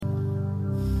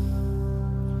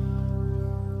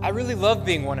I really love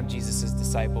being one of Jesus'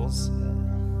 disciples.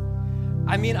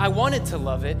 I mean, I wanted to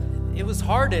love it. It was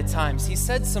hard at times. He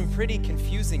said some pretty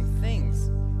confusing things.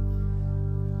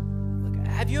 Look,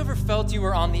 have you ever felt you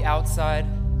were on the outside?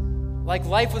 Like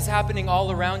life was happening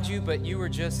all around you, but you were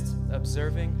just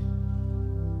observing?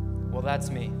 Well, that's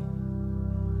me.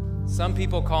 Some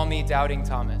people call me Doubting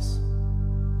Thomas.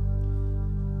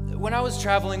 When I was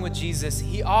traveling with Jesus,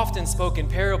 he often spoke in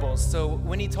parables. So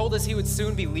when he told us he would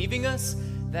soon be leaving us,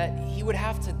 that he would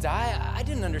have to die, I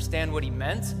didn't understand what he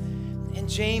meant. And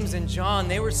James and John,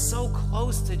 they were so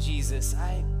close to Jesus.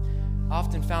 I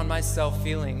often found myself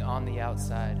feeling on the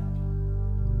outside.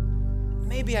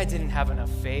 Maybe I didn't have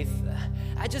enough faith.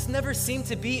 I just never seemed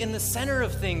to be in the center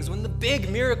of things when the big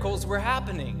miracles were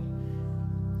happening.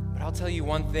 But I'll tell you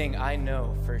one thing I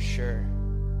know for sure.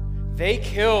 They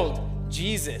killed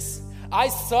Jesus. I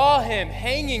saw him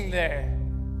hanging there.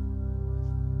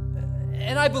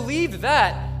 And I believed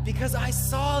that because I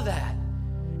saw that.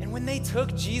 And when they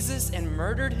took Jesus and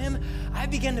murdered him, I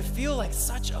began to feel like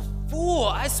such a fool.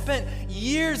 I spent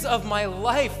years of my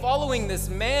life following this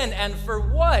man, and for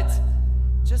what?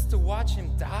 Just to watch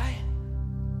him die?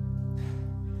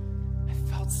 I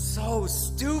felt so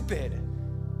stupid.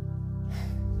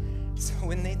 So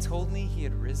when they told me he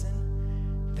had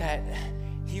risen, that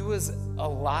he was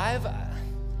alive,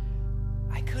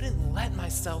 I couldn't let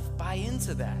myself buy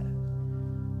into that.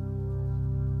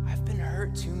 I've been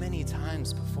hurt too many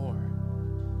times before.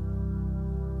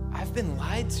 I've been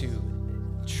lied to,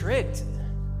 tricked.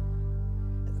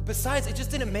 Besides, it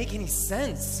just didn't make any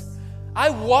sense. I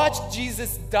watched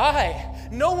Jesus die.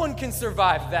 No one can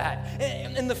survive that.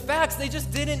 And the facts, they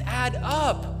just didn't add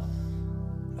up.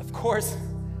 Of course,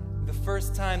 the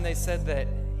first time they said that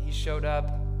he showed up,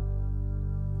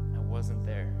 I wasn't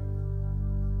there.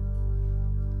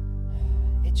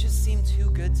 It just seemed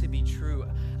too good to be true.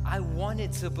 I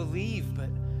wanted to believe, but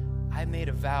I made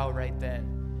a vow right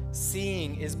then.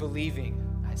 Seeing is believing,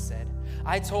 I said.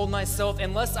 I told myself,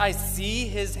 unless I see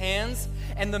his hands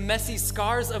and the messy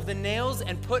scars of the nails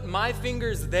and put my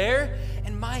fingers there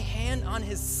and my hand on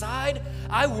his side,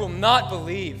 I will not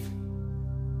believe.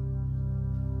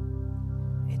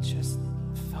 It just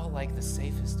felt like the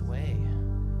safest way.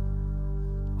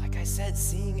 Like I said,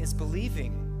 seeing is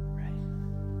believing.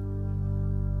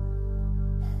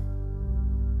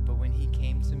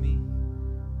 Came to me,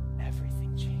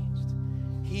 everything changed.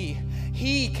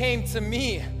 He came to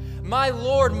me. My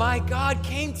Lord, my God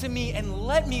came to me and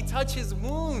let me touch his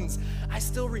wounds. I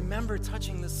still remember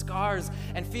touching the scars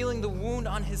and feeling the wound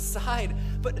on his side.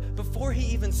 But before he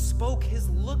even spoke, his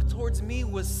look towards me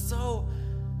was so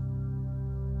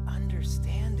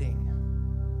understanding.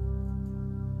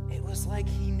 It was like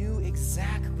he knew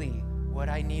exactly what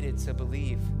I needed to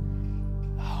believe.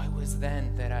 Oh, it was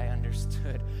then that I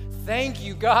understood. Thank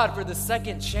you, God, for the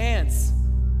second chance.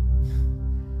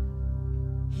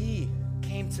 He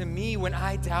came to me when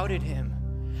I doubted him.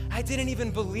 I didn't even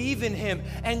believe in him,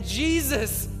 and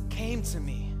Jesus came to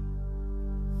me.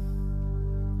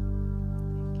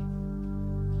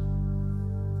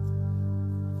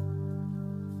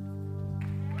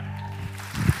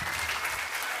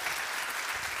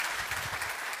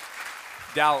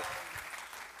 Doubt.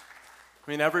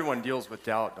 I mean, everyone deals with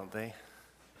doubt, don't they?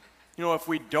 You know, if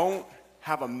we don't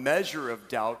have a measure of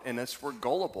doubt in us, we're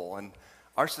gullible, and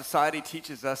our society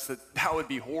teaches us that that would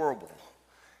be horrible.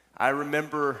 I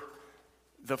remember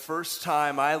the first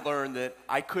time I learned that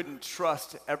I couldn't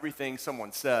trust everything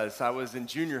someone says. I was in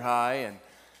junior high, and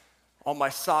on my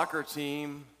soccer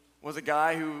team was a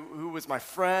guy who was my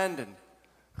friend, and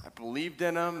I believed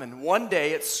in him. And one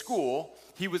day at school,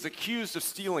 he was accused of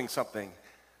stealing something.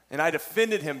 And I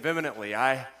defended him vehemently.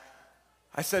 I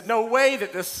said, no way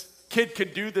that this kid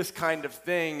could do this kind of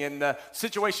thing. And the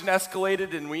situation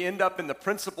escalated, and we end up in the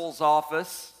principal's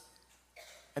office.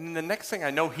 And then the next thing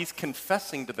I know, he's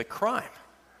confessing to the crime.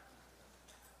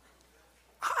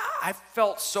 I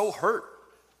felt so hurt.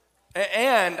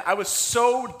 And I was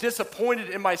so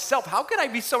disappointed in myself. How could I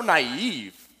be so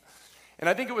naive? And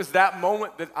I think it was that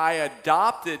moment that I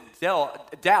adopted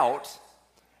doubt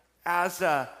as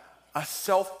a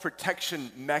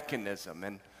self-protection mechanism.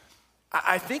 And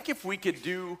I think if we could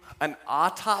do an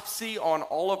autopsy on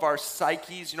all of our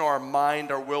psyches, our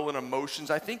mind, our will, and emotions,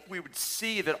 I think we would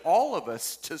see that all of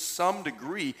us, to some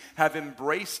degree, have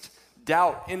embraced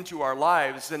doubt into our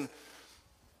lives. And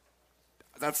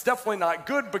that's definitely not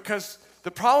good, because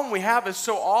the problem we have is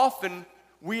so often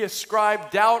we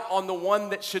ascribe doubt on the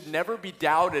one that should never be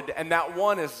doubted, and that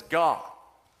one is God.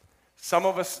 Some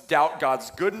of us doubt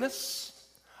God's goodness.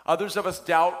 Others of us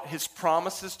doubt his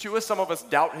promises to us. Some of us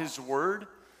doubt his word.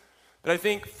 But I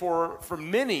think for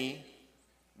many,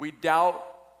 We doubt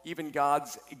even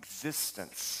God's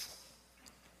existence.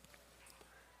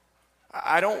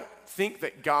 I don't think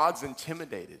that God's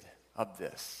intimidated of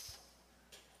this.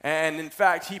 And in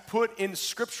fact, he put in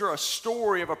Scripture a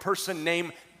story of a person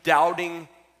named Doubting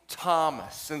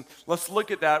Thomas. And let's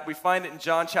look at that. We find it in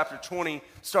John chapter 20,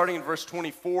 starting in verse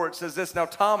 24. It says this, "Now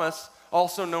Thomas,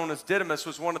 also known as Didymus,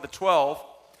 was one of the 12,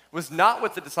 was not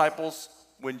with the disciples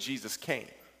when Jesus came.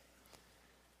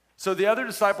 So the other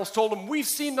disciples told him, 'We've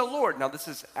seen the Lord.'" Now this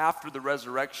is after the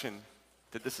resurrection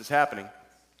that this is happening.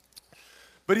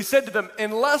 "But he said to them,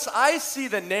 'Unless I see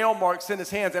the nail marks in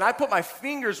his hands, and I put my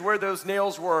fingers where those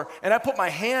nails were, and I put my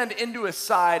hand into his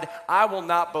side, I will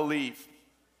not believe.'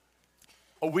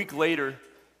 A week later,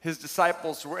 his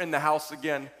disciples were in the house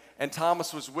again, and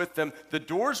Thomas was with them. The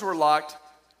doors were locked,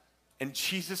 and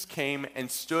Jesus came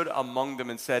and stood among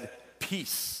them and said,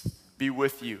 'Peace be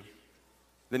with you.'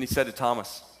 Then he said to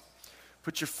Thomas,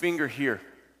 'Put your finger here.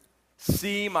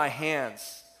 See my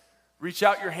hands. Reach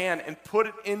out your hand and put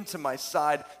it into my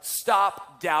side.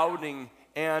 Stop doubting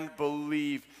and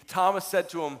believe.' Thomas said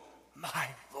to him, 'My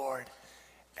Lord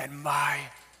and my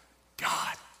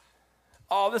God.'"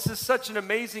 Oh, this is such an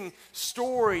amazing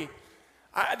story.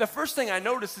 The first thing I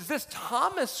noticed is this: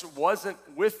 Thomas wasn't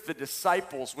with the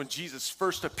disciples when Jesus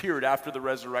first appeared after the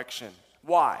resurrection.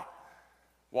 Why?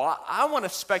 Well, I want to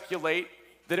speculate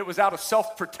that it was out of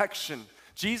self-protection.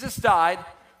 Jesus died,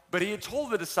 but he had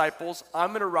told the disciples, "I'm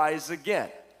going to rise again."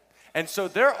 And so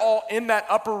they're all in that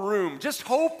upper room, just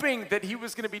hoping that he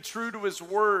was going to be true to his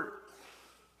word.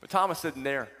 But Thomas isn't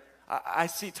there. I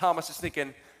see Thomas just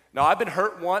thinking, "No, I've been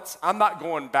hurt once. I'm not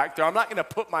going back there. I'm not going to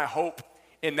put my hope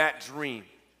in that dream."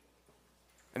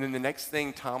 And then the next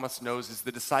thing Thomas knows is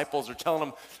the disciples are telling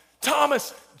him,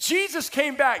 "Thomas, Jesus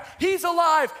came back. He's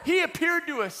alive. He appeared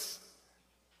to us."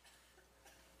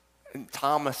 And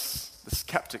Thomas, the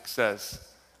skeptic, says,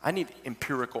 "I need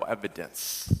empirical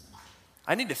evidence.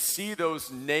 I need to see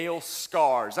those nail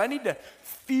scars. I need to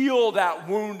feel that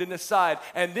wound in the side.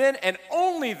 And then, and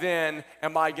only then,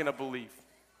 am I going to believe."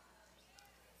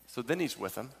 So then he's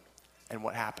with them, and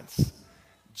what happens?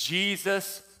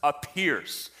 Jesus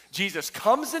appears. Jesus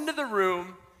comes into the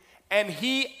room, and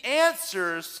he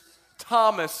answers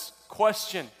Thomas'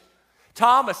 question.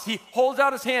 Thomas, he holds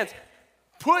out his hands.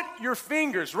 "Put your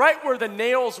fingers right where the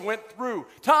nails went through.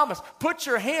 Thomas, put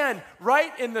your hand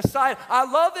right in the side." I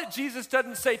love that Jesus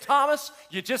doesn't say, "Thomas,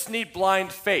 you just need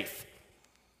blind faith."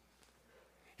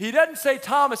 He doesn't say,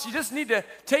 "Thomas, you just need to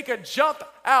take a jump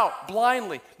out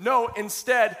blindly." No,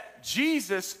 instead,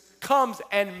 Jesus comes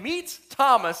and meets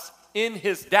Thomas in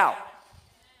his doubt.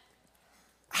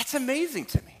 That's amazing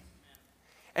to me.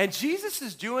 And Jesus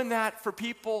is doing that for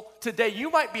people today. You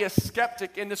might be a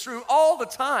skeptic in this room. All the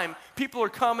time, people are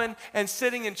coming and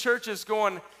sitting in churches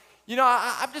going,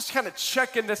 I'm just kind of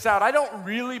checking this out. I don't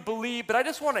really believe, but I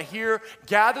just want to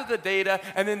gather the data,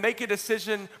 and then make a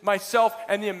decision myself.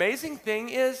 And the amazing thing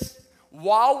is,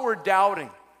 while we're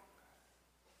doubting,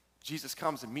 Jesus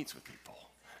comes and meets with people.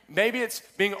 Maybe it's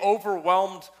being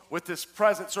overwhelmed with his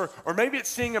presence, or maybe it's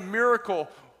seeing a miracle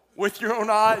with your own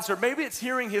eyes, or maybe it's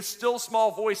hearing his still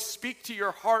small voice speak to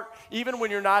your heart even when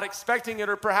you're not expecting it,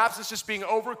 or perhaps it's just being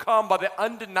overcome by the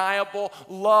undeniable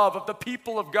love of the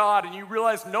people of God, and you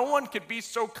realize no one could be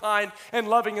so kind and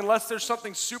loving unless there's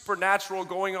something supernatural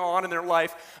going on in their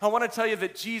life. I want to tell you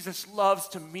that Jesus loves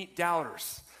to meet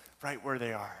doubters right where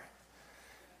they are.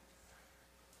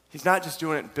 He's not just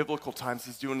doing it in biblical times,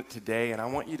 he's doing it today, and I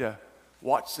want you to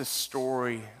watch this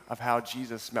story of how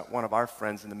Jesus met one of our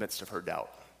friends in the midst of her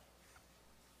doubt.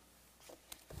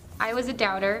 I was a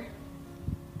doubter.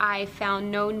 I found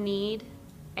no need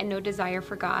and no desire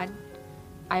for God.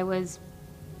 I was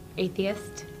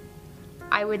atheist.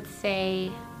 I would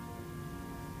say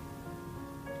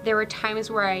there were times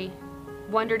where I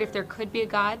wondered if there could be a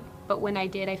God, but when I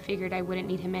did, I figured I wouldn't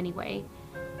need him anyway,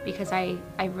 because I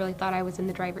really thought I was in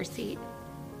the driver's seat.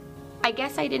 I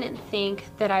guess I didn't think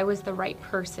that I was the right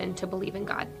person to believe in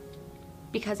God,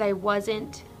 because I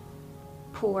wasn't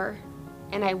poor,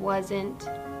 and I wasn't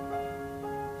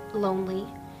lonely,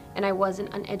 and I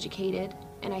wasn't uneducated,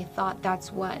 and I thought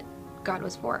that's what God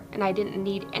was for, and I didn't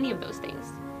need any of those things.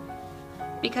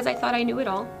 Because I thought I knew it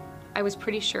all, I was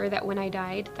pretty sure that when I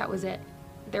died, that was it.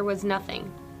 There was nothing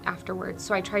afterwards,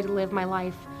 so I tried to live my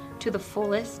life to the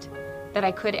fullest that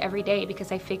I could every day,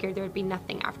 because I figured there would be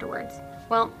nothing afterwards.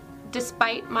 Well,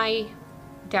 despite my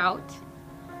doubt,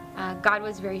 God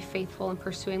was very faithful in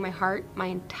pursuing my heart my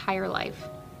entire life.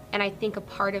 And I think a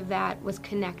part of that was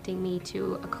connecting me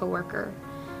to a coworker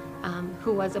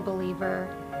who was a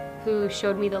believer, who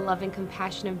showed me the love and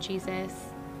compassion of Jesus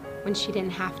when she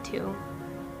didn't have to.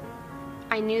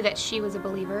 I knew that she was a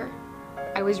believer.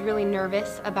 I was really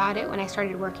nervous about it when I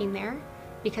started working there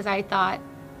because I thought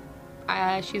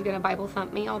she's going to Bible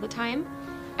thump me all the time.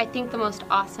 I think the most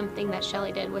awesome thing that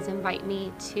Shelly did was invite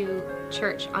me to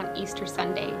church on Easter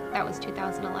Sunday. That was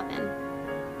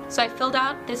 2011. So I filled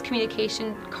out this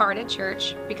communication card at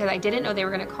church because I didn't know they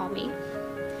were going to call me.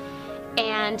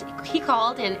 And he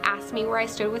called and asked me where I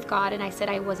stood with God, and I said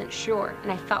I wasn't sure.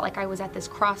 And I felt like I was at this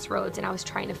crossroads and I was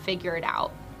trying to figure it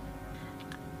out.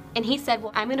 And he said,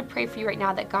 well, I'm going to pray for you right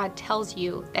now that God tells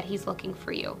you that he's looking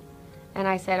for you. And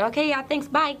I said, okay, yeah, thanks,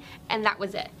 bye. And that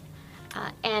was it.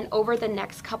 And over the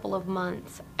next couple of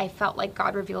months, I felt like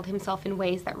God revealed himself in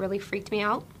ways that really freaked me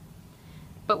out,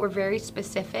 but were very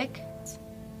specific.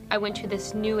 I went to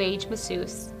this New Age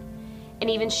masseuse, and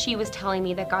even she was telling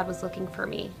me that God was looking for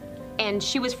me. And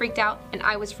she was freaked out, and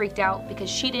I was freaked out because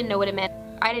she didn't know what it meant.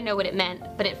 I didn't know what it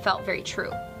meant, but it felt very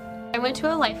true. I went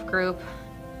to a life group,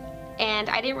 and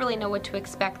I didn't really know what to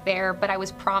expect there, but I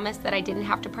was promised that I didn't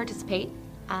have to participate.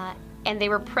 And they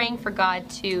were praying for God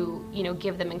to,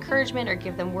 give them encouragement or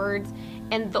give them words.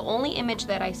 And the only image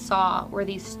that I saw were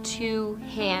these two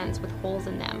hands with holes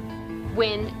in them.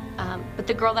 But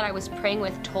the girl that I was praying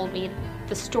with told me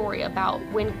the story about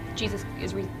when Jesus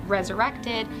is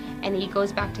resurrected and he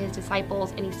goes back to his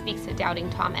disciples and he speaks to doubting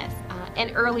Thomas.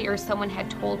 And earlier someone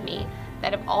had told me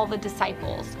that of all the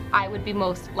disciples, I would be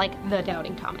most like the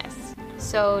doubting Thomas.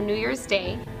 So New Year's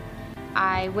Day,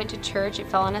 I went to church. It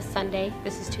fell on a Sunday.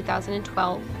 This is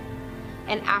 2012.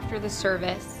 And after the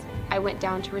service, I went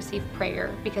down to receive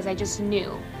prayer because I just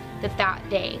knew that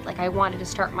day, I wanted to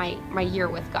start my year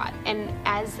with God. And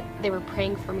as they were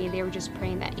praying for me, they were just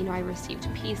praying that, I received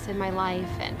peace in my life.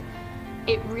 And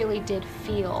it really did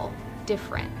feel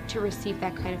different to receive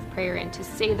that kind of prayer and to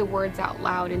say the words out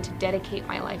loud and to dedicate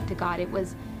my life to God. It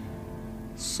was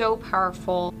so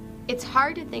powerful. It's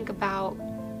hard to think about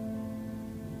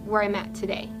where I'm at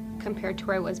today compared to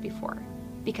where I was before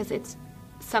because it's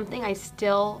something I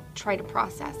still try to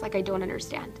process, I don't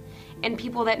understand. And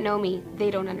people that know me, they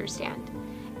don't understand.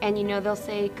 And they'll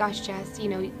say, gosh, Jess,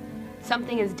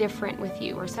 something is different with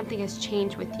you or something has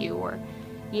changed with you or,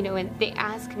 and they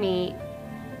ask me,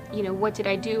 what did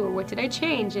I do or what did I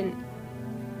change? And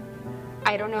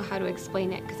I don't know how to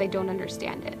explain it because I don't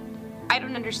understand it. I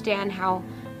don't understand how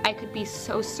I could be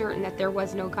so certain that there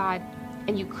was no God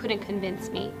and you couldn't convince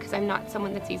me because I'm not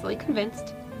someone that's easily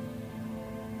convinced.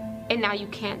 And now you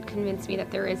can't convince me that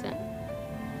there isn't.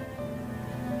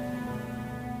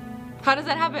 How does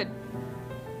that happen?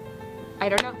 I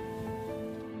don't know.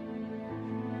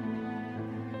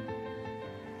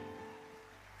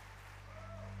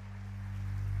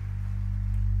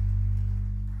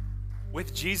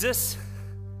 With Jesus,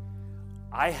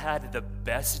 I had the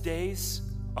best days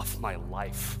of my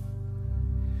life.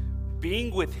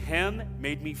 Being with him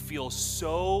made me feel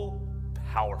so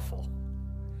powerful.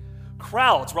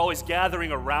 Crowds were always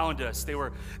gathering around us. They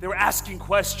were asking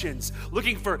questions,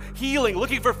 looking for healing,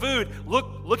 looking for food,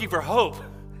 looking for hope.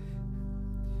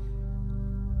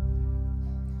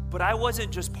 But I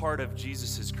wasn't just part of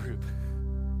Jesus' group.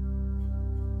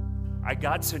 I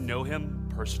got to know him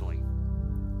personally.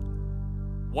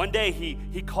 One day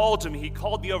he called to me, he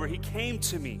called me over, he came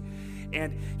to me.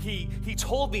 And he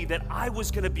told me that I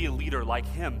was going to be a leader like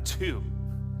him too.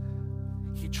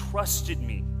 He trusted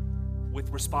me with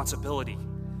responsibility.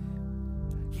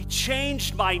 He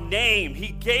changed my name. He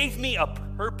gave me a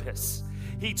purpose.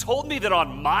 He told me that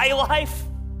on my life,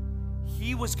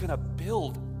 he was going to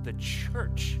build the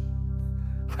church.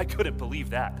 I couldn't believe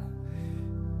that.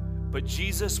 But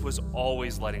Jesus was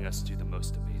always letting us do the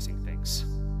most amazing things.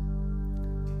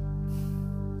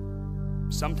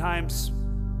 Sometimes,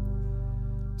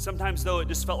 though, it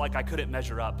just felt like I couldn't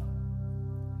measure up.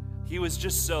 He was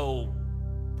just so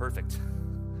perfect.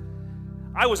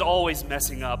 I was always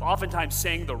messing up, oftentimes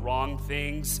saying the wrong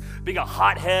things, being a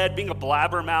hothead, being a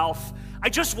blabbermouth. I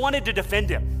just wanted to defend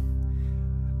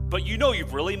him. But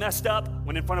you've really messed up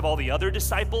when in front of all the other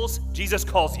disciples, Jesus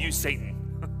calls you Satan.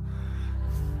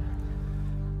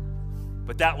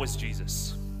 But that was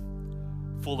Jesus,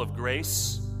 full of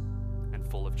grace and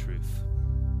full of truth.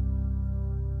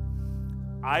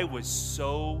 I was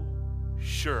so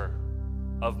sure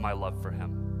of my love for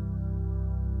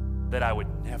him that I would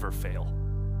never fail.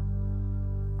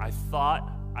 I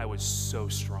thought I was so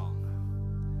strong.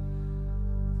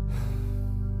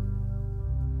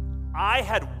 I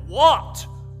had walked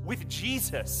with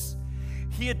Jesus.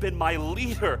 He had been my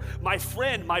leader, my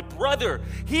friend, my brother.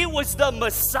 He was the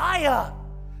Messiah,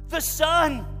 the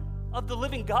Son of the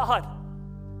living God.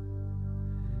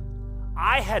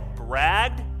 I had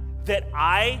bragged that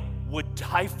I would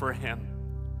die for him.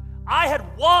 I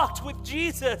had walked with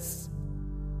Jesus.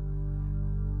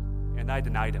 And I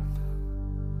denied him.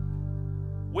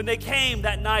 When they came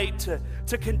that night to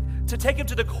take him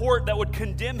to the court that would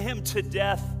condemn him to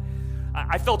death,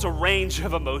 I felt a range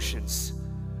of emotions.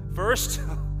 First,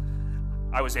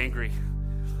 I was angry.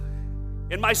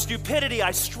 In my stupidity,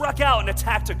 I struck out and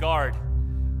attacked a guard.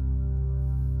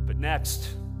 But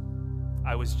next,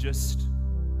 I was just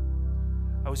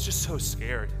so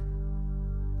scared.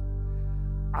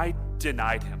 I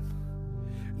denied him.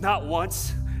 Not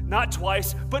once, not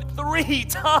twice, but 3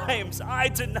 times I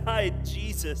denied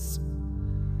Jesus.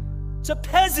 To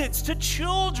peasants, to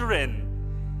children.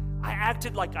 I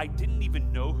acted like I didn't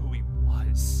even know who he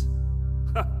was.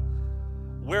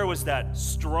 Where was that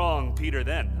strong Peter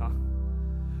then, huh?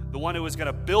 The one who was going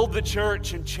to build the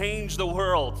church and change the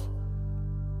world.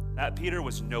 That Peter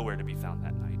was nowhere to be found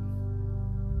that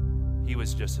night. He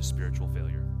was just a spiritual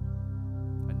failure,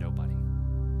 a nobody.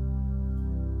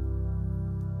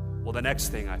 Well, the next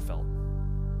thing I felt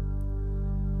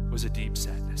was a deep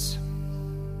sadness.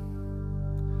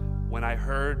 When I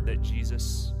heard that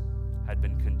Jesus had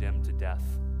been condemned to death,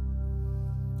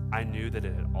 I knew that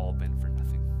it had all been for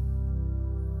nothing.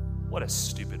 What a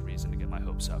stupid reason to get my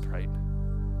hopes up, right?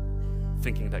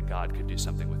 Thinking that God could do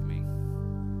something with me.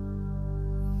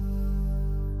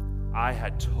 I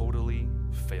had totally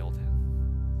failed him.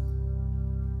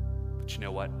 But you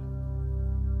know what?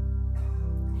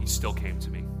 He still came to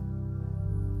me.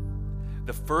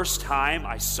 The first time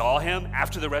I saw him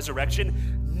after the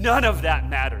resurrection, none of that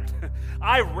mattered.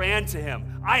 I ran to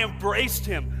him. I embraced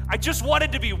him. I just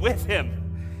wanted to be with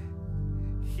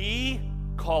him. He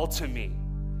called to me.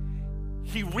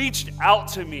 He reached out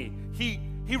to me. He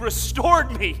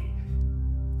restored me.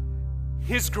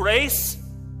 His grace,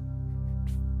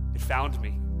 it found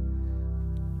me.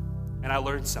 And I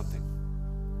learned something.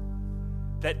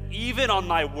 That even on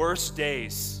my worst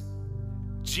days,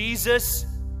 Jesus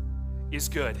is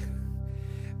good.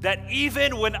 That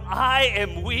even when I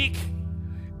am weak,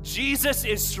 Jesus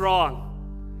is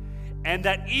strong. And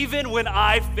that even when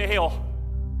I fail,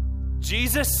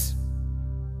 Jesus,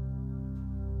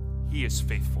 he is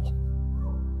faithful.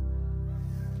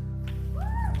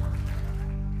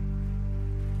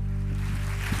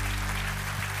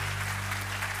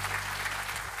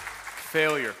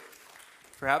 Failure.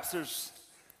 Perhaps there's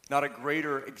not a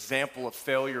greater example of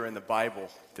failure in the Bible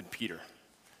than Peter.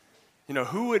 You know,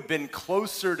 who had been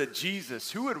closer to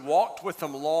Jesus? Who had walked with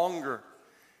him longer?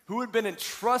 Who had been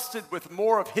entrusted with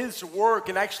more of his work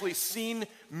and actually seen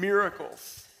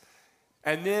miracles?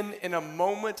 And then in a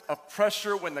moment of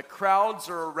pressure when the crowds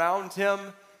are around him,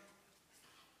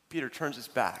 Peter turns his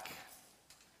back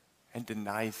and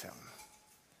denies him.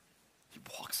 He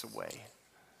walks away.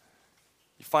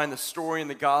 You find the story in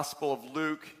the Gospel of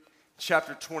Luke,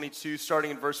 chapter 22,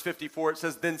 starting in verse 54. It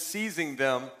says, "Then seizing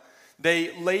them,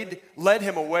 they led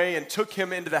him away and took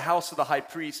him into the house of the high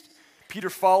priest. Peter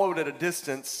followed at a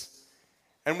distance.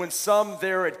 And when some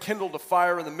there had kindled a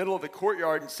fire in the middle of the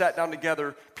courtyard and sat down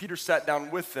together, Peter sat down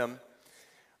with them.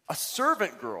 A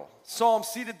servant girl saw him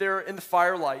seated there in the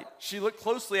firelight. She looked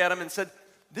closely at him and said,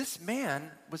 'This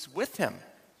man was with him.'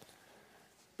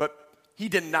 But he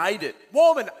denied it.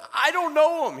 'Woman, I don't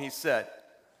know him,' he said.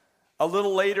 A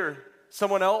little later,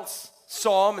 someone else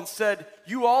saw him and said,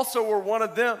 'You also were one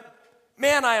of them.'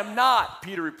 'Man, I am not,'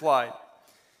 Peter replied.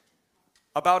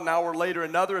 About an hour later,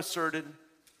 another asserted,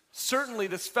 'Certainly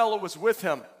this fellow was with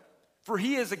him, for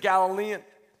he is a Galilean.'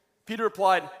 Peter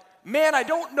replied, 'Man, I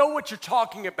don't know what you're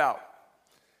talking about.'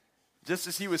 Just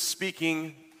as he was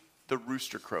speaking, the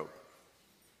rooster crowed.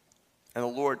 And the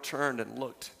Lord turned and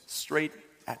looked straight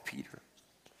at Peter.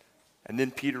 And then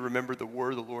Peter remembered the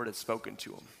word the Lord had spoken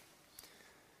to him.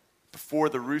 'Before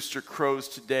the rooster crows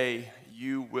today,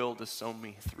 you will disown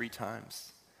me 3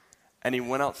 times. And he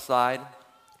went outside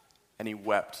and he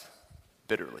wept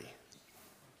bitterly."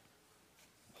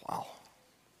 Wow.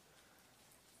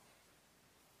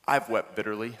 I've wept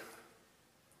bitterly.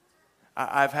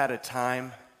 I've had a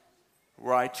time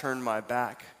where I turned my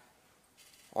back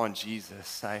on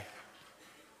Jesus.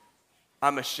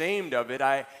 I'm ashamed of it.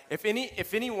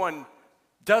 If anyone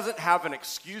doesn't have an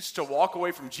excuse to walk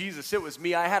away from Jesus, it was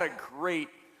me. I had a great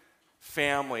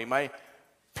family. My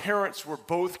parents were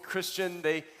both Christian.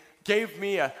 They gave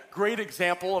me a great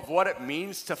example of what it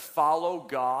means to follow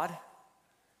God.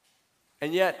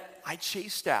 And yet, I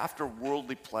chased after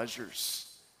worldly pleasures.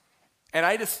 And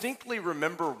I distinctly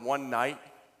remember one night,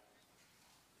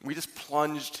 we just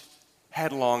plunged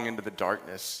headlong into the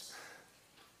darkness.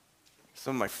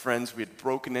 Some of my friends, we had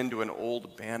broken into an old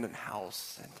abandoned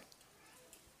house and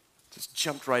just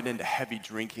jumped right into heavy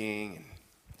drinking and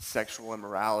sexual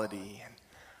immorality. And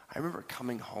I remember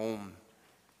coming home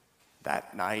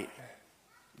that night,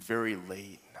 very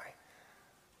late, and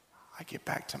I get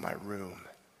back to my room,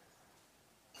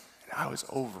 and I was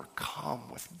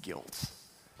overcome with guilt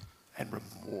and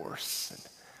remorse, and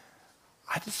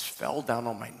I just fell down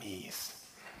on my knees,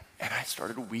 and I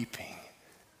started weeping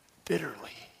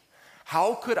bitterly.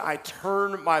 How could I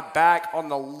turn my back on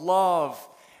the love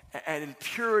and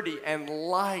purity and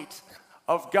light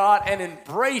of God and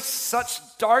embrace such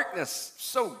darkness?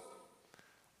 So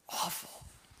awful.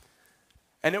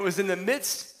 And it was in the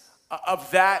midst of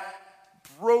that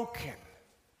broken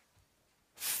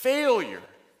failure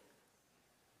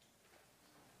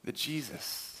that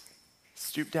Jesus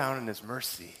stooped down in his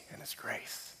mercy and his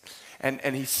grace.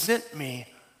 And he sent me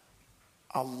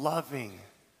a loving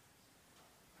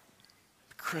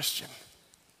Christian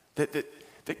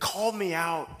that called me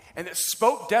out and that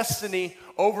spoke destiny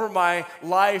over my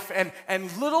life.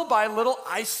 And little by little,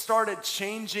 I started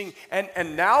changing.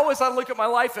 And now as I look at my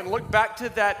life and look back to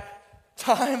that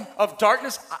time of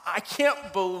darkness, I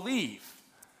can't believe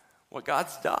what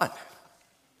God's done.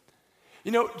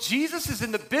 You know, Jesus is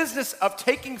in the business of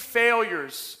taking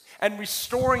failures and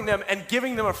restoring them and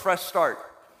giving them a fresh start.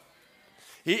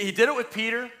 He did it with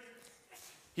Peter.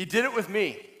 He did it with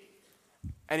me.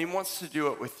 And he wants to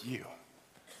do it with you.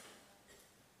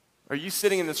 Are you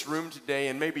sitting in this room today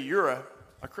and maybe you're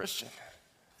a Christian,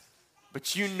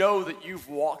 but you know that you've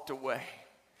walked away.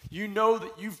 You know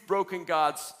that you've broken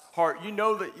God's heart. You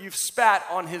know that you've spat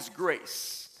on his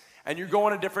grace and you're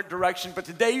going a different direction, but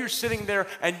today you're sitting there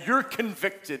and you're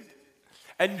convicted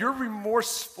and you're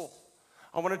remorseful.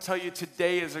 I want to tell you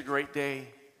today is a great day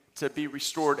to be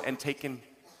restored and taken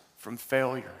from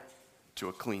failure to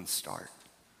a clean start.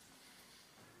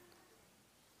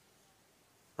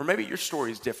 Or maybe your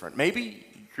story is different. Maybe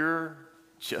you're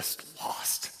just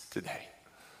lost today.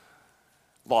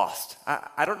 Lost.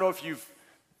 I don't know if you've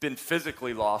been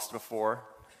physically lost before.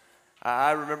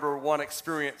 I remember one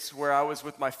experience where I was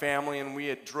with my family and we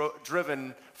had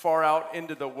driven far out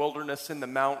into the wilderness in the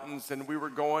mountains, and we were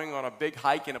going on a big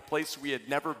hike in a place we had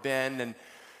never been, and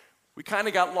we kind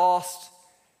of got lost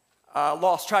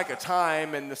track of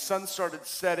time, and the sun started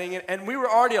setting, and we were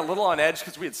already a little on edge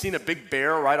because we had seen a big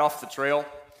bear right off the trail.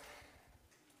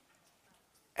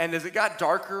 And as it got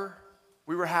darker,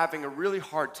 we were having a really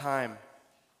hard time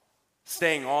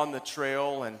staying on the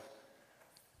trail, and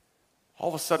all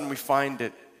of a sudden we find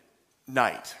it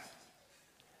night.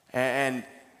 And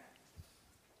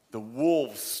the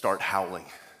wolves start howling.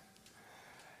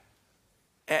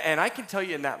 And I can tell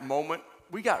you in that moment,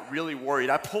 we got really worried.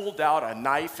 I pulled out a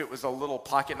knife. It was a little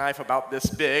pocket knife about this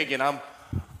big, and I'm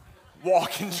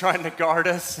walking trying to guard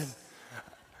us. And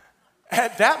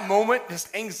at that moment,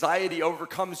 just anxiety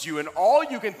overcomes you, and all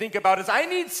you can think about is, I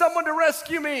need someone to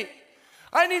rescue me.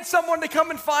 I need someone to come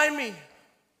and find me.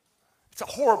 It's a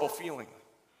horrible feeling.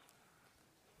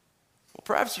 Well,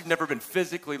 perhaps you've never been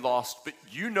physically lost, but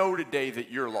you know today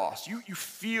that you're lost. You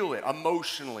feel it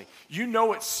emotionally. You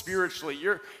know it spiritually.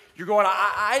 You're going,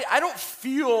 I don't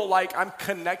feel like I'm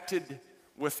connected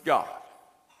with God.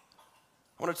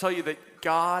 I want to tell you that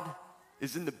God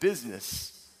is in the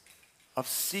business of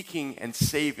seeking and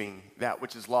saving that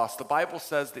which is lost. The Bible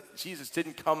says that Jesus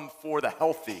didn't come for the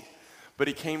healthy, but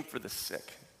he came for the sick.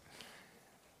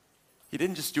 He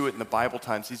didn't just do it in the Bible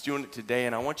times, he's doing it today,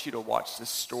 and I want you to watch this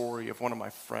story of one of my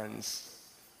friends,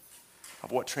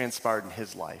 of what transpired in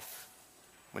his life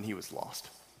when he was lost.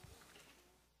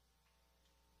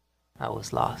 I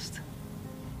was lost.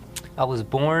 I was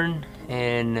born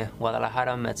in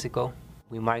Guadalajara, Mexico.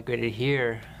 We migrated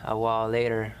here a while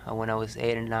later when I was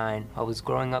 8 or 9. I was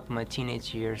growing up in my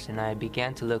teenage years, and I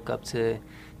began to look up to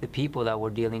the people that were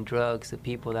dealing drugs, the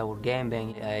people that were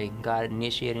gangbanging. I got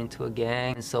initiated into a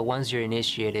gang. And so once you're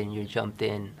initiated and you're jumped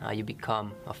in, you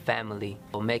become a family.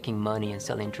 So making money and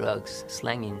selling drugs,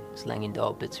 slanging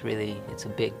dope, it's a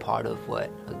big part of what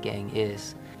a gang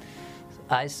is.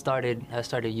 I started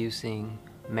using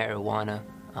marijuana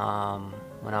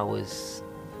when I was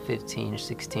 15 or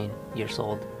 16 years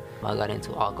old. I got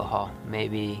into alcohol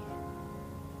maybe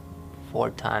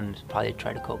 4 times, probably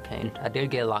tried cocaine. I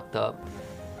did get locked up.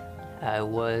 I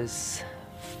was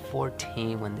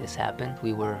 14 when this happened.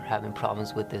 We were having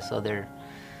problems with this other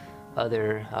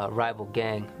rival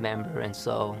gang member, and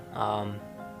so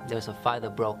there was a fight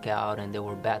that broke out, and there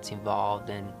were bats involved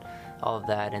and all of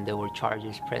that, and there were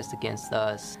charges pressed against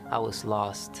us. I was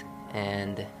lost,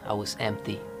 and I was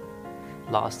empty.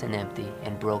 Lost and empty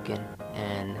and broken,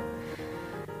 and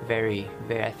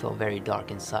I felt very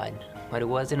dark inside. But it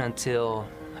wasn't until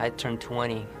I turned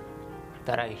 20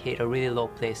 that I hit a really low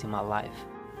place in my life.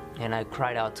 And I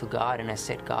cried out to God and I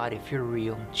said, God, if you're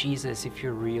real, Jesus, if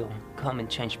you're real, come and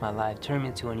change my life. Turn me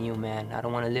into a new man. I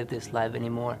don't want to live this life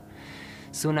anymore.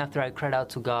 Soon after I cried out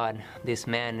to God, this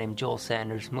man named Joel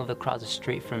Sanders moved across the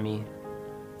street from me.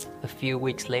 A few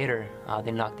weeks later,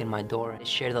 they knocked on my door. They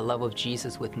shared the love of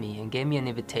Jesus with me and gave me an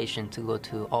invitation to go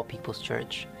to All People's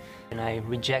Church. And I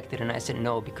rejected and I said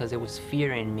no because there was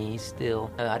fear in me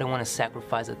still. I didn't want to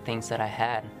sacrifice the things that I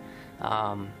had.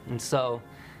 And so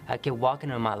I kept walking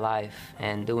in my life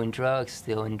and doing drugs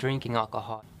still and drinking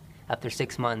alcohol. After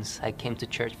 6 months, I came to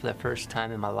church for the first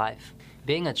time in my life.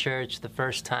 Being at church the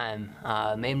first time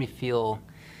made me feel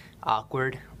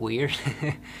awkward, weird.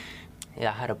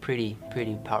 Yeah, I had a pretty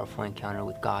powerful encounter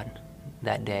with God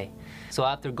that day. So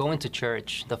after going to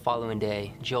church the following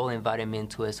day, Joel invited me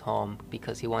into his home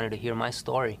because he wanted to hear my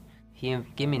story. He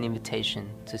gave me an invitation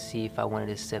to see if I wanted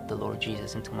to accept the Lord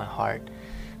Jesus into my heart,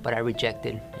 but I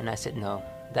rejected and I said no.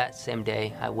 That same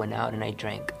day, I went out and I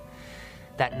drank.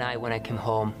 That night when I came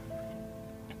home,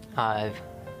 I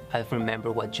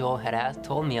remember what Joel had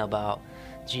told me about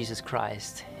Jesus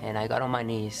Christ, and I got on my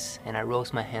knees and I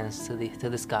rose my hands to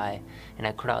the sky and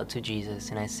I cried out to Jesus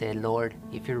and I said, Lord,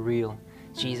 if you're real,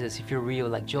 Jesus, if you're real,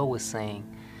 like Joel was saying,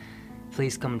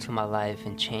 please come into my life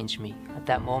and change me. At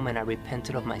that moment, I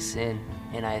repented of my sin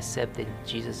and I accepted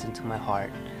Jesus into my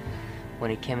heart.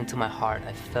 When he came into my heart,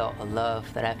 I felt a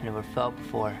love that I've never felt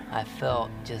before. I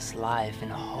felt just life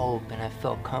and hope, and I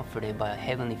felt comforted by a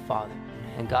Heavenly Father.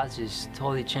 And God just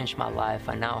totally changed my life.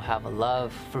 I now have a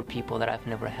love for people that I've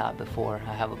never had before.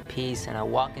 I have a peace, and I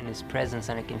walk in His presence,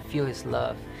 and I can feel His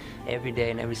love every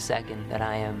day and every second that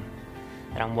I'm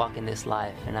walking this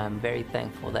life. And I'm very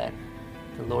thankful that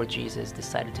the Lord Jesus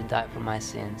decided to die for my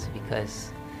sins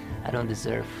because I don't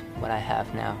deserve what I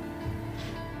have now.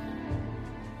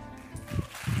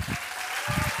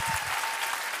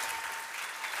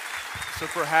 So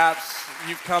perhaps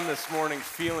you've come this morning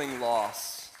feeling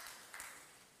lost.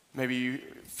 Maybe you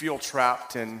feel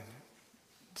trapped in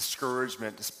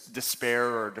discouragement,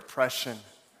 despair, or depression.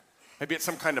 Maybe it's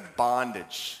some kind of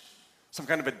bondage, some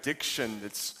kind of addiction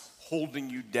that's holding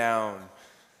you down.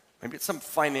 Maybe it's some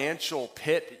financial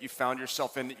pit that you found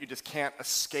yourself in that you just can't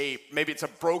escape. Maybe it's a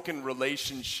broken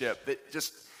relationship that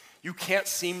just you can't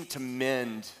seem to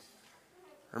mend.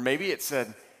 Or maybe it's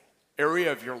an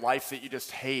area of your life that you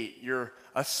just hate. You're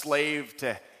a slave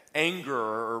to anger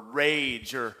or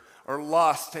rage or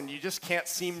lust, and you just can't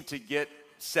seem to get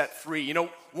set free. You know,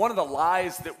 one of the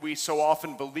lies that we so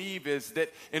often believe is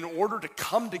that in order to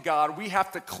come to God, we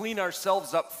have to clean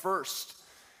ourselves up first.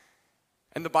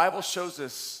 And the Bible shows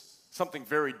us something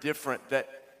very different, that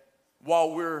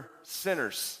while we're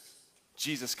sinners,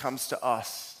 Jesus comes to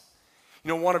us. You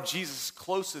know, one of Jesus'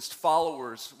 closest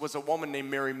followers was a woman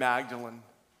named Mary Magdalene.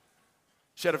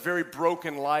 She had a very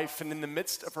broken life, and in the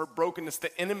midst of her brokenness,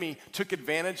 the enemy took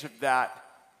advantage of that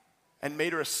and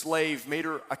made her a slave, made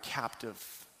her a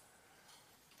captive.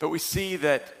 But we see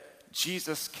that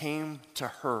Jesus came to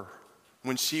her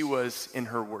when she was in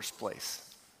her worst place.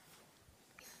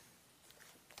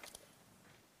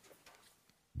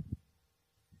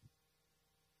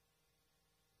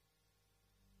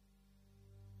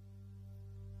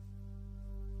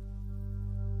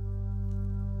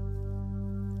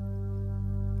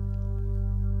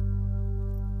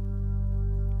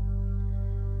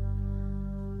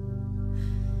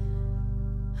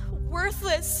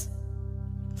 Worthless,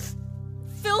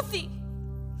 filthy,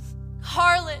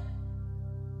 harlot.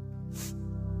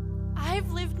 I've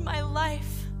lived my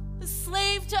life a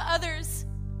slave to others,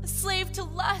 a slave to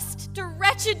lust, to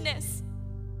wretchedness,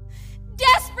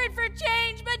 desperate for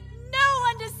change, but no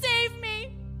one to save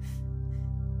me.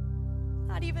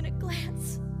 Not even a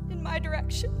glance in my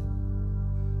direction.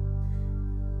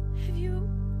 Have you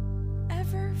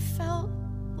ever felt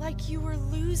like you were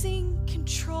losing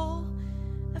control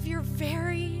of your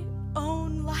very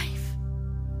own life?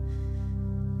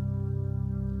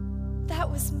 That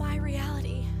was my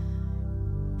reality.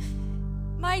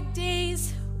 My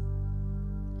days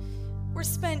were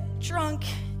spent drunk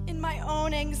in my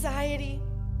own anxiety,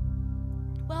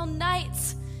 while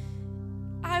nights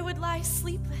I would lie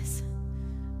sleepless,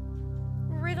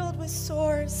 riddled with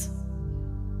sores.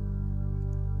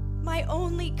 My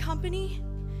only company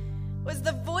was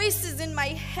the voices in my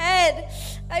head.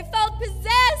 I felt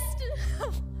possessed.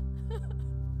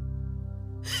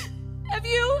 Have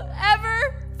you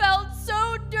ever felt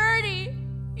so dirty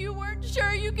you weren't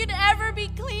sure you could ever be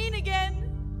clean again?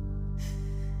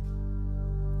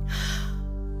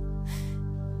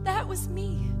 That was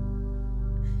me.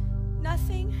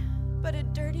 Nothing but a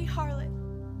dirty harlot.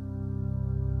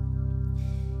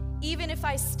 Even if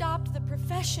I stopped the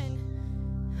profession,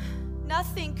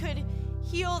 nothing could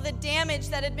heal the damage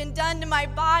that had been done to my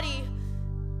body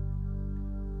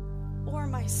or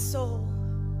my soul.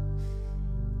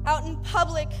 Out in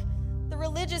public, the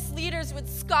religious leaders would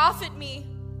scoff at me.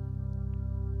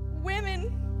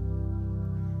 Women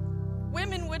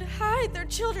would hide their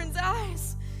children's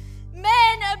eyes.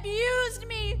 Men abused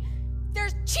me, their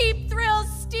cheap thrills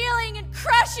stealing and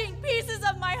crushing pieces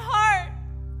of my heart.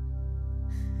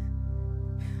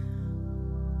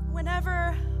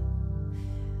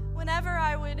 Whenever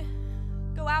I would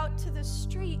go out to the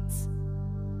streets,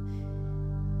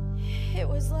 it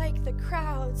was like the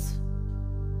crowds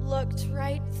looked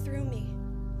right through me,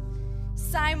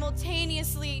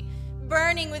 simultaneously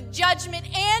burning with judgment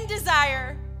and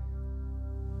desire.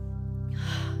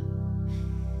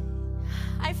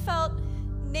 I felt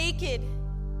naked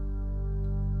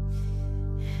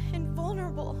and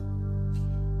vulnerable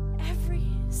every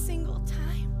single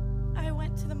time I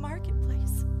went to the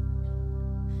marketplace.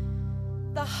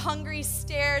 The hungry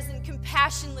stares and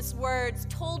compassionless words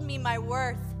told me my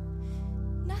worth.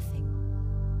 Nothing.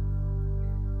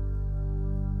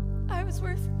 I was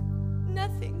worth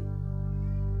nothing.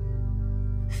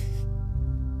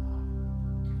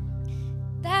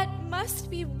 That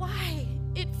must be why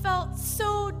it felt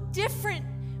so different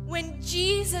when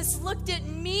Jesus looked at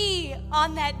me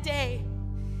on that day.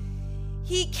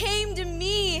 He came to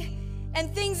me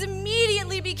and things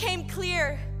immediately became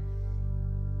clear.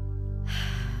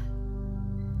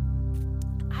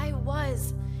 I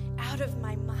was out of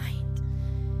my mind,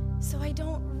 so I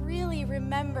don't really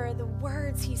remember the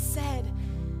words he said,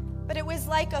 but it was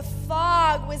like a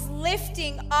fog was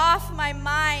lifting off my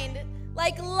mind,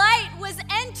 like light was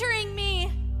entering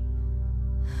me.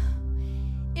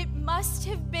 It must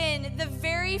have been the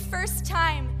very first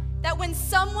time that when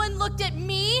someone looked at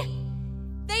me,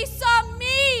 they saw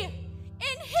me.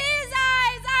 In his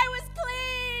eyes, I was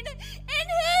clean. In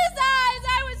his eyes,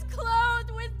 I was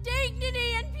clothed with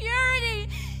dignity and purity.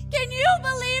 Can you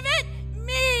believe it?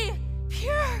 Me,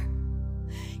 pure.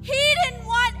 He didn't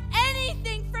want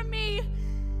anything from me.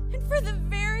 And for the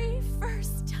very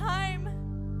first time,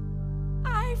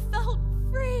 I felt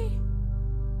free.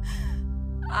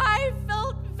 I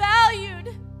felt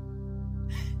valued.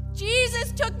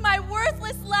 Jesus took my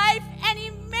worthless life and he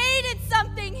made it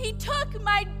something. He took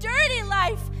my dirty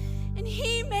life and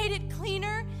he made it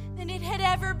cleaner than it had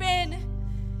ever been.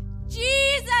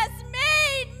 Jesus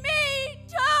made me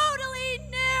totally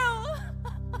new.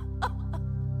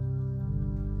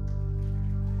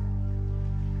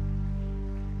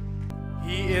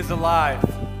 He is alive.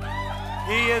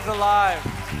 He is alive.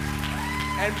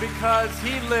 And because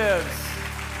he lives,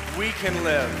 we can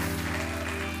live.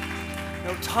 You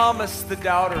know, Thomas the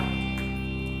doubter,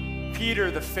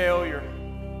 Peter the failure,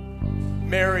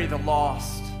 Mary the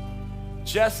lost,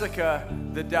 Jessica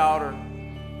the doubter,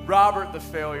 Robert the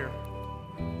failure,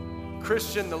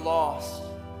 Christian the lost.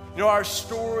 You know, our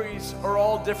stories are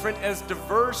all different, as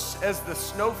diverse as the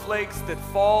snowflakes that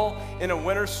fall in a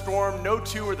winter storm. No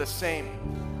two are the same.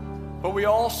 But we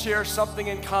all share something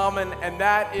in common, and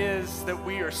that is that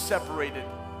we are separated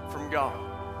from God.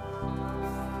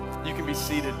 You can be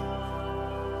seated.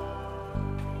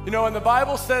 You know, and the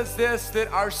Bible says this,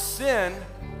 that our sin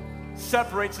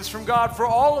separates us from God. For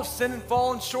all have sinned and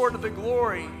fallen short of the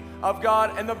glory of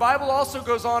God. And the Bible also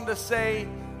goes on to say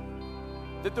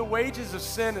that the wages of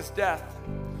sin is death.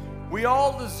 We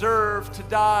all deserve to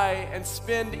die and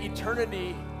spend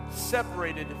eternity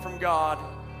separated from God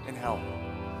in hell.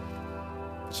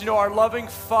 But you know, our loving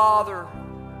Father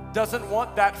doesn't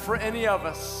want that for any of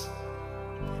us.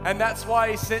 And that's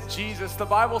why he sent Jesus. The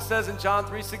Bible says in John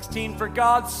 3:16, for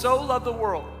God so loved the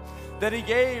world that he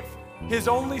gave his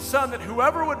only Son, that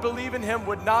whoever would believe in him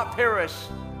would not perish,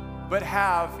 but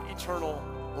have eternal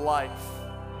life.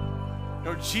 You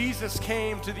know, Jesus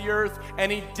came to the earth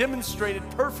and he demonstrated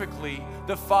perfectly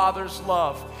the Father's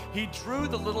love. He drew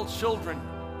the little children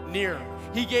near.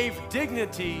 He gave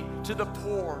dignity to the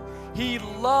poor. He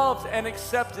loved and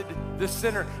accepted the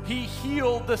sinner. He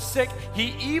healed the sick.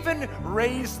 He even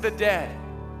raised the dead.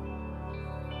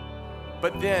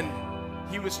 But then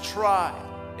he was tried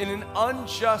in an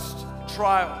unjust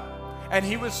trial, and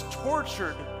he was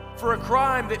tortured for a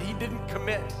crime that he didn't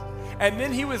commit. And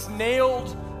then he was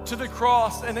nailed to the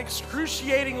cross, an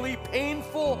excruciatingly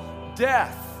painful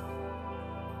death,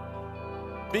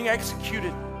 being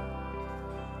executed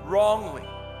wrongly.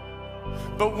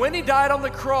 But when he died on the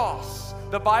cross,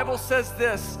 the Bible says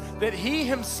this, that he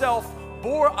himself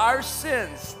bore our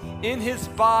sins in his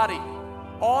body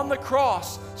on the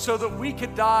cross so that we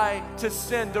could die to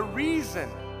sin. The reason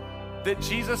that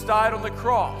Jesus died on the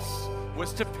cross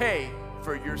was to pay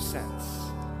for your sins.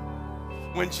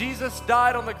 When Jesus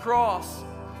died on the cross,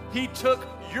 he took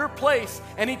your place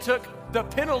and he took the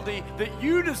penalty that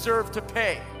you deserve to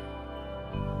pay.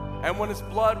 And when his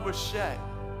blood was shed,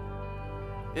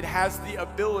 it has the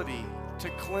ability to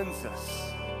cleanse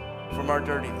us from our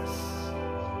dirtiness.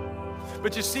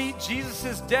 But you see,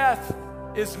 Jesus' death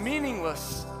is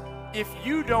meaningless if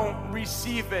you don't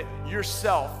receive it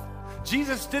yourself.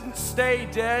 Jesus didn't stay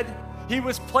dead. He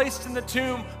was placed in the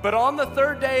tomb, but on the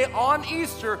third day, on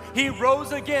Easter, he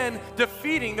rose again,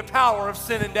 defeating the power of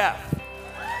sin and death.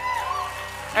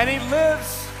 And he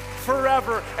lives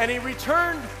forever, and he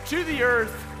returned to the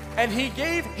earth, and he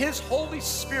gave his Holy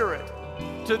Spirit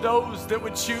to those that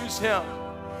would choose him.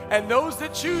 And those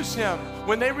that choose him,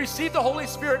 when they receive the Holy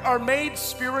Spirit, are made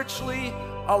spiritually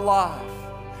alive.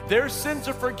 Their sins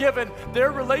are forgiven.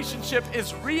 Their relationship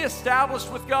is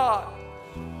reestablished with God.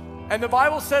 And the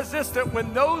Bible says this, that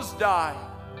when those die,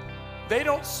 they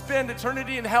don't spend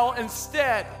eternity in hell.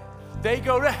 Instead, they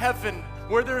go to heaven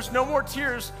where there's no more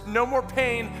tears, no more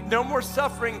pain, no more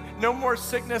suffering, no more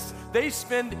sickness. They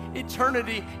spend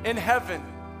eternity in heaven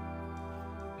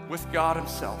with God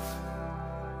himself.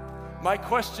 My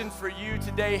question for you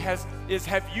today is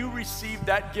have you received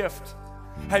that gift?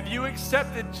 Have you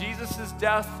accepted Jesus'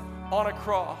 death on a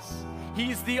cross?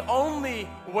 He's the only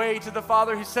way to the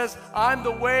Father. He says, I'm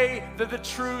the way, the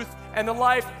truth, and the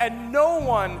life, and no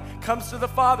one comes to the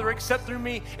Father except through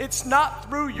me. It's not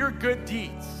through your good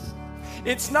deeds.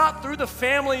 It's not through the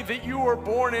family that you were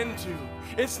born into.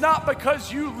 It's not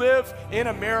because you live in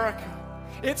America.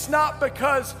 It's not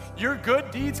because your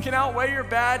good deeds can outweigh your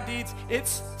bad deeds.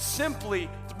 It's simply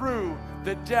through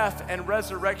the death and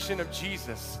resurrection of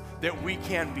Jesus that we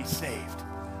can be saved.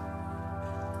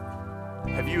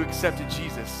 Have you accepted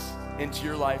Jesus into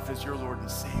your life as your Lord and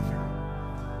Savior?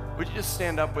 Would you just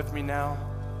stand up with me now?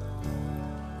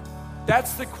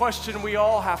 That's the question we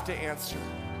all have to answer.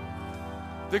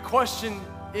 The question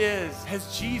is,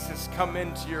 has Jesus come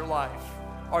into your life?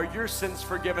 Are your sins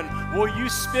forgiven? Will you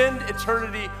spend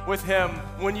eternity with him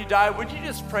when you die? Would you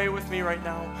just pray with me right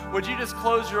now? Would you just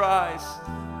close your eyes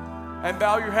and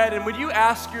bow your head? And would you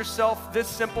ask yourself this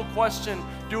simple question?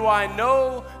 Do I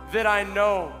know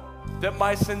that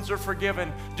my sins are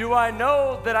forgiven? Do I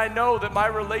know that my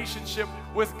relationship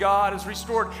with God is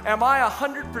restored? Am I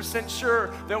 100%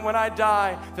 sure that when I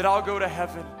die that I'll go to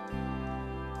heaven?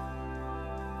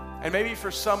 And maybe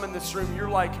for some in this room, you're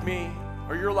like me,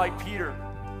 or you're like Peter,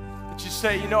 that you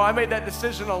say, I made that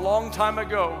decision a long time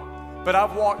ago, but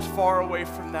I've walked far away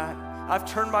from that. I've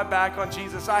turned my back on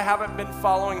Jesus. I haven't been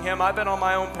following him. I've been on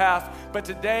my own path. But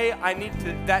today, I need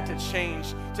that to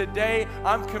change. Today,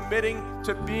 I'm committing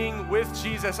to being with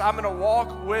Jesus. I'm going to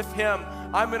walk with him.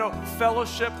 I'm going to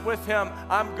fellowship with him.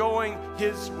 I'm going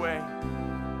his way.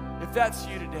 If that's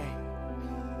you today,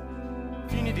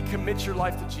 if you need to commit your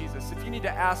life to Jesus, if you need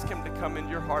to ask him to come into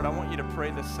your heart, I want you to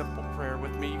pray this simple prayer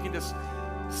with me. You can just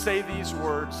say these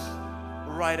words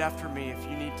right after me. If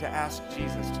you need to ask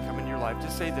Jesus to come into your life,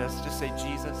 just say this. Just say,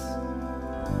 Jesus,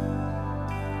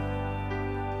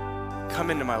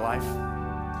 come into my life.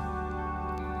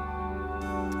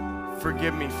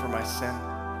 Forgive me for my sin.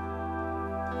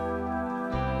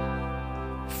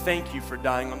 Thank you for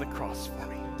dying on the cross for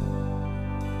me.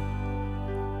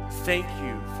 Thank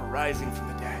you for rising from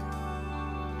the dead.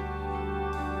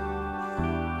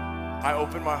 I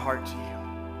open my heart to you.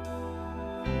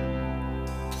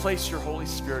 Place your Holy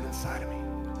Spirit inside of me,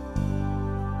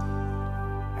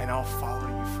 and I'll follow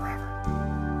you forever.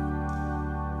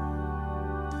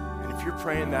 And if you're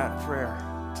praying that prayer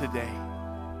today,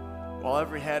 while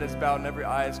every head is bowed and every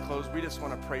eye is closed, we just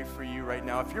want to pray for you right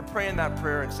now. If you're praying that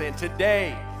prayer and saying,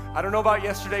 today, I don't know about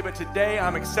yesterday, but today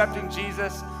I'm accepting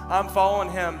Jesus, I'm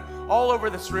following him, all over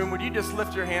this room, would you just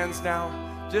lift your hands now?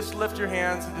 Just lift your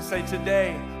hands and just say,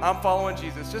 today I'm following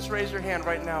Jesus. Just raise your hand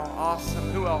right now.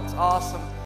 Awesome. Who else? Awesome.